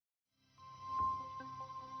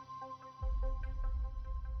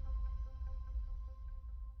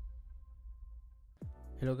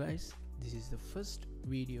Hello guys, this is the first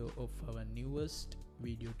video of our newest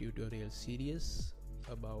video tutorial series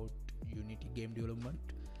about Unity game development.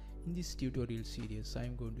 In this tutorial series, I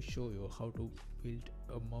am going to show you how to build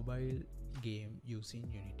a mobile game using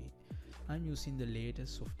Unity. I am using the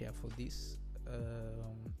latest software for this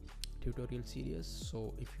tutorial series,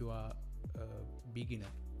 so if you are a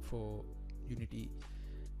beginner for Unity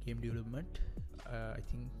game development, I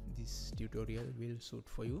think this tutorial will suit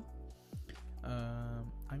for you.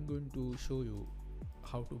 I'm going to show you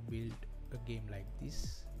how to build a game like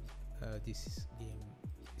this. This game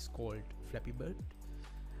is called Flappy Bird,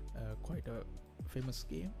 quite a famous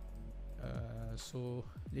game. So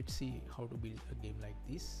let's see how to build a game like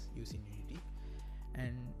this using Unity.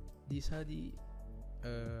 And these are the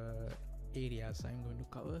areas I'm going to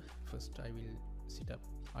cover. First I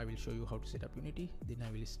will show you how to set up Unity, then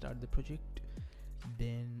I will start the project,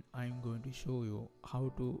 then I'm going to show you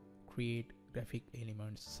how to create graphic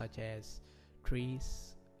elements such as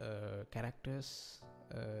trees, characters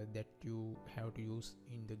that you have to use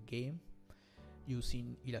in the game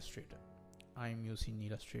using Illustrator. I'm using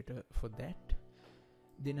Illustrator for that.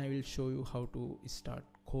 Then I will show you how to start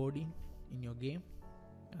coding in your game.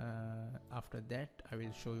 After that I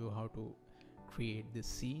will show you how to create the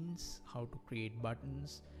scenes, how to create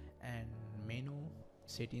buttons and menu,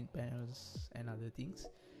 setting panels and other things.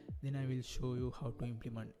 Then I will show you how to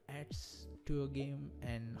implement ads to your game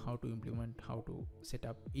and how to set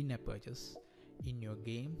up in-app purchase in your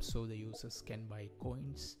game so the users can buy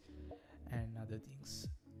coins and other things.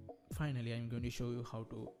 Finally, I'm going to show you how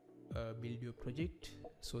to build your project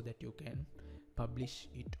so that you can publish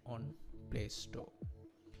it on Play Store.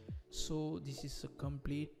 So this is a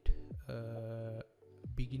complete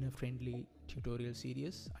beginner friendly tutorial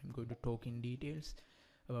series. I'm going to talk in details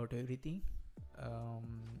about everything.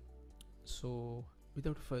 So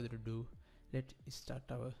without further ado, let's start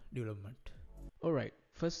our development. Alright,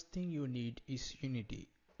 first thing you need is Unity.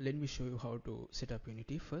 Let me show you how to set up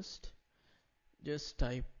Unity first. Just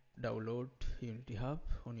type download Unity Hub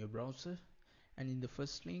on your browser, and in the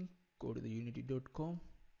first link go to the unity.com,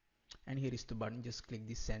 and here is the button. Just click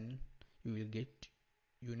this and you will get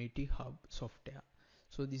Unity Hub software.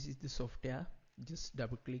 So this is the software, just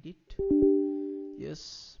double click it.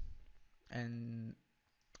 Yes, and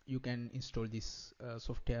you can install this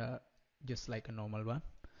software just like a normal one.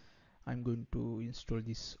 I'm going to install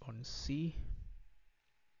this on C.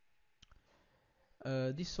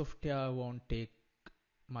 This software won't take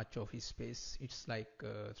much of its space. It's like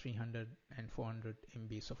 300 and 400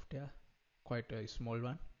 MB software, quite a small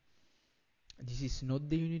one. This is not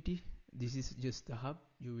the Unity, this is just the hub.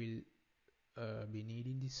 You will be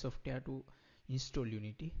needing this software to install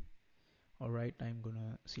Unity. Alright, I'm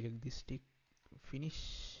gonna select this tick,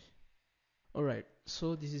 finish. Alright,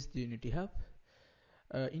 so this is the Unity Hub.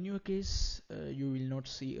 In your case, you will not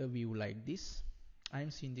see a view like this. I am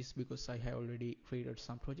seeing this because I have already created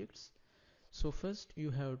some projects. So first you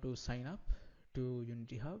have to sign up to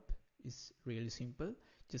Unity Hub. It's really simple.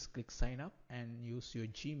 Just click sign up and use your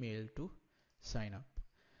Gmail to sign up.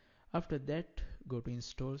 After that, go to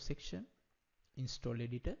install section, install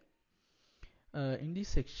editor. In this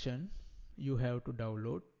section, you have to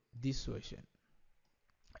download this version.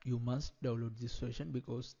 You must download this version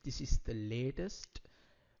because this is the latest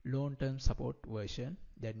long-term support version.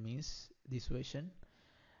 That means this version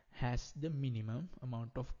has the minimum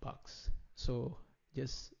amount of bugs. So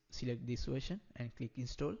just select this version and click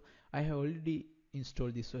install. I have already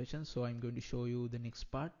installed this version, so I'm going to show you the next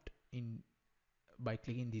part by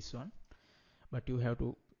clicking this one. But you have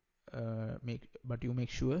to make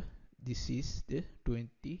sure this is the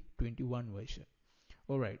 2021 version.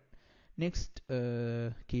 Alright, next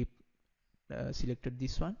keep selected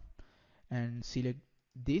this one and select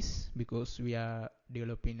this because we are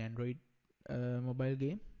developing Android mobile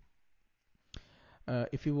game.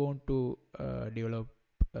 If you want to develop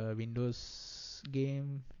a Windows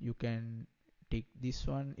game, you can take this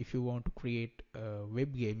one. If you want to create a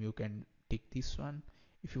web game, you can take this one.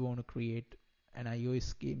 If you want to create an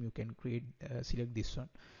iOS game, you can select this one.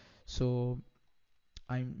 So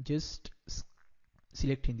I'm just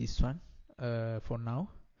selecting this one for now,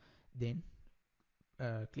 then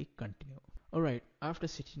click continue. Alright, after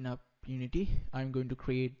setting up Unity, I'm going to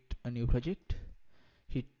create a new project.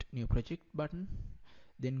 Hit new project button,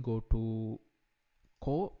 then go to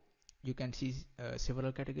core. You can see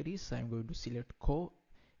several categories. I'm going to select core.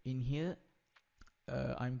 In here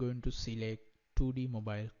I'm going to select 2D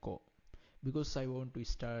mobile core because I want to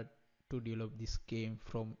start to develop this game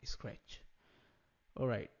from scratch.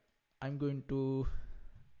 Alright, I'm going to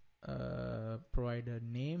provide a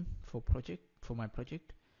name for my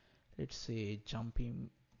project. let's say jumping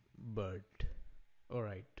bird.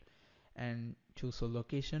 Alright, and choose a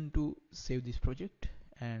location to save this project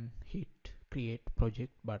and hit create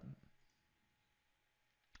project button,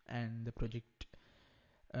 and the project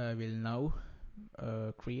will now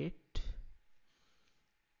create.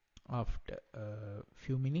 After a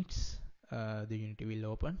few minutes the Unity will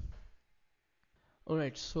open.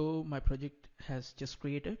 Alright, so my project has just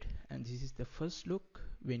created, and this is the first look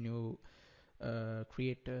when you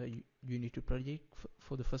create a Unity project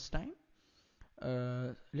for the first time.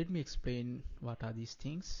 Let me explain what are these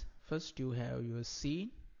things. First, you have your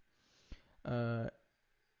scene. uh,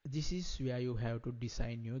 this is where you have to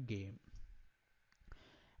design your game,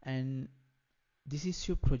 and this is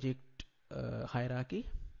your project hierarchy.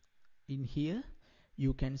 In here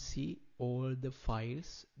you can see all the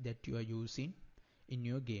files that you are using in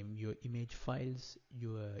your game, your image files,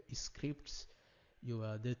 your scripts, your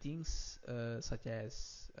other things such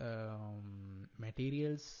as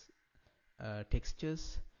materials,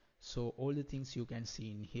 textures. So all the things you can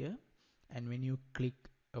see in here, and when you click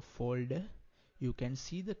a folder you can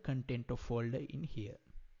see the content of folder in here.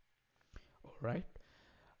 Alright,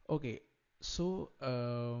 okay, so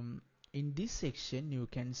in this section you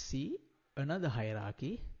can see another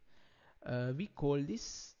hierarchy. We call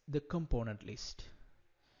this the component list.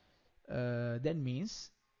 That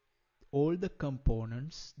means all the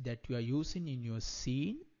components that you are using in your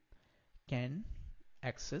scene can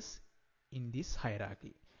access in this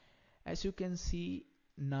hierarchy. As you can see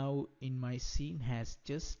now, in my scene has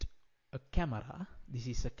just a camera. This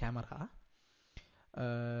is a camera,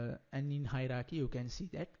 and in hierarchy you can see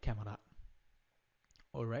that camera.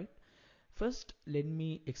 Alright, first let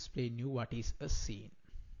me explain you what is a scene.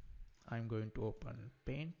 I'm going to open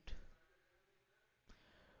paint.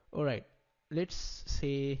 Alright, let's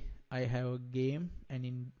say I have a game, and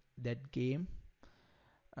in that game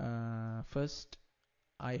first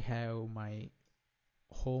I have my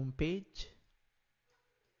home page.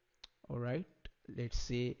 Alright, let's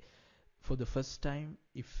say for the first time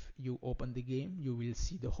if you open the game you will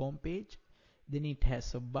see the home page. Then it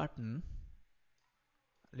has a button,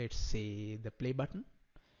 let's say the play button,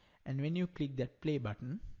 and when you click that play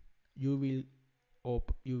button you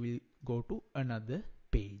will go to another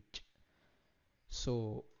page.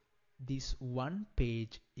 So this one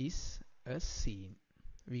page is a scene.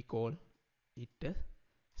 We call it a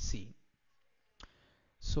scene.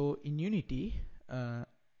 So in Unity,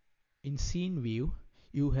 in scene view,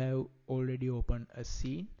 you have already opened a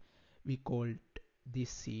scene. We called this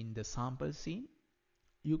scene the sample scene.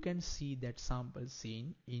 You can see that sample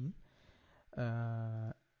scene in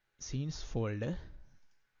scenes folder.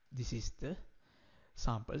 This is the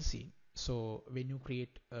sample scene. So when you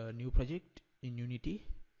create a new project in Unity,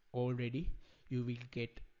 already you will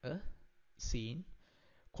get a scene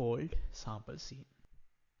called sample scene.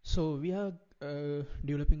 So we are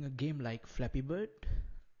developing a game like Flappy Bird.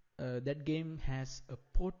 That game has a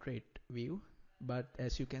portrait view, but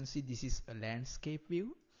as you can see this is a landscape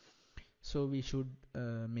view, so we should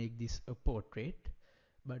make this a portrait.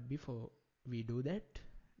 But before we do that,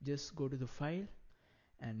 just go to the file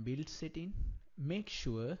and build setting. Make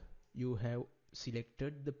sure you have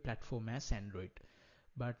selected the platform as Android,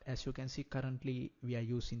 but as you can see currently we are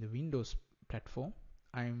using the Windows platform.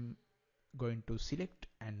 I'm going to select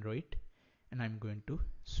Android and I'm going to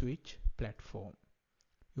switch platform.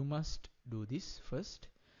 You must do this first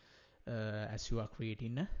as you are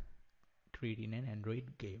creating an Android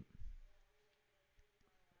game.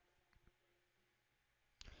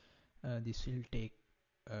 This will take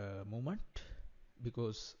a moment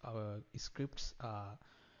because our scripts are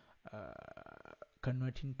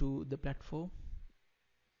converting to the platform.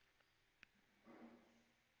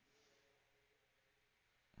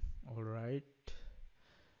 Alright,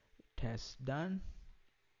 it has done.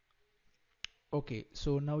 Okay,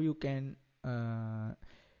 so now you can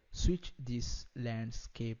switch this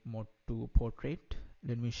landscape mode to portrait.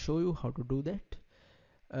 Let me show you how to do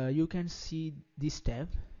that. You can see this tab,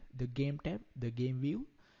 the game tab, the game view.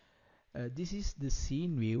 This is the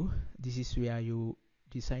scene view. This is where you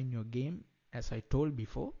design your game, as I told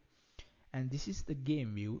before, and this is the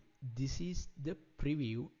game view. This is the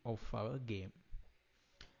preview of our game.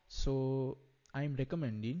 So I'm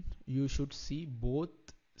recommending you should see both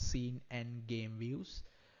scene and game views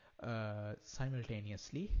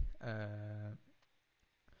simultaneously.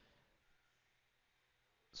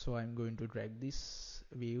 So I'm going to drag this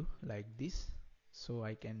view like this so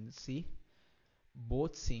I can see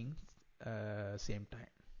both scenes same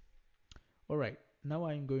time. Alright, now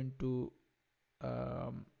I'm going to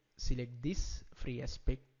select this free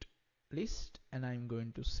aspect list and I'm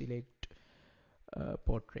going to select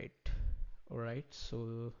portrait. Alright,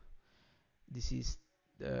 so this is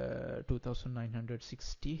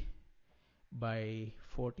 2960 by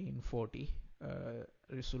 1440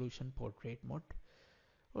 resolution portrait mode.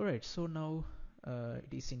 Alright, so now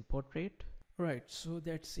it is in portrait. Alright, so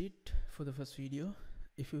that's it for the first video.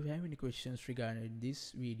 If you have any questions regarding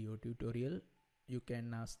this video tutorial, you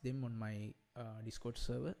can ask them on my Discord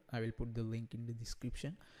server. I will put the link in the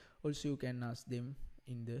description. Also, you can ask them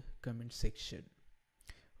in the comment section.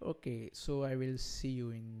 Okay, so I will see you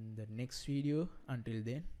in the next video. Until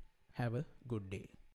then, have a good day.